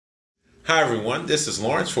Hi everyone, this is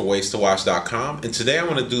Lawrence for WaysToWatch.com, and today I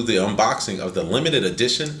want to do the unboxing of the limited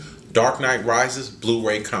edition Dark Knight Rises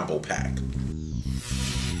Blu-ray Combo Pack.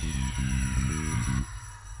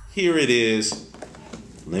 Here it is,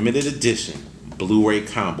 limited edition Blu-ray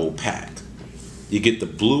Combo Pack. You get the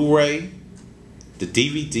Blu-ray, the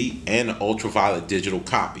DVD, and the ultraviolet digital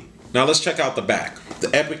copy. Now let's check out the back.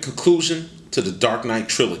 The epic conclusion to the Dark Knight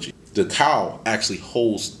trilogy. The Cowl actually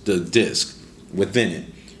holds the disc within it,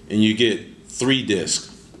 and you get 3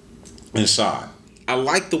 discs inside. I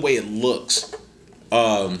like the way it looks.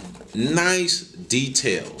 Nice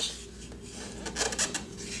details.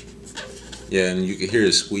 Yeah, and you can hear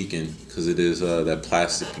it squeaking because it is that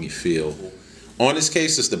plasticky feel. On this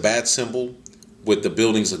case, it's the bat symbol with the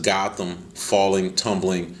buildings of Gotham falling,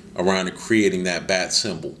 tumbling around and creating that bat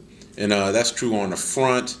symbol. And that's true on the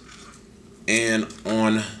front and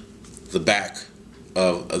on the back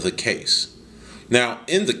of the case. Now,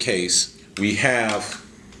 in the case, we have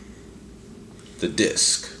the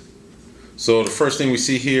disc. So the first thing we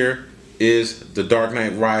see here is the Dark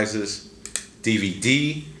Knight Rises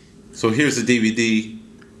DVD. So here's the DVD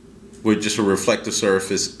with just a reflective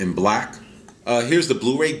surface in black. Here's the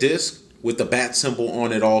Blu-ray disc with the bat symbol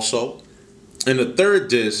on it also. And the third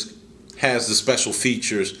disc has the special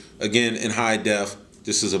features, again in high def.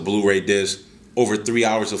 This is a Blu-ray disc, over 3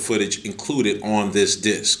 hours of footage included on this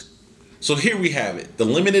disc. So here we have it, the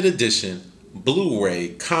limited edition Blu-ray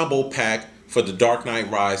combo pack for the Dark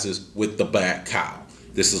Knight Rises with the Bat Cowl.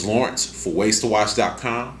 This is Lawrence for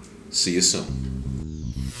WaysToWatch.com. See you soon.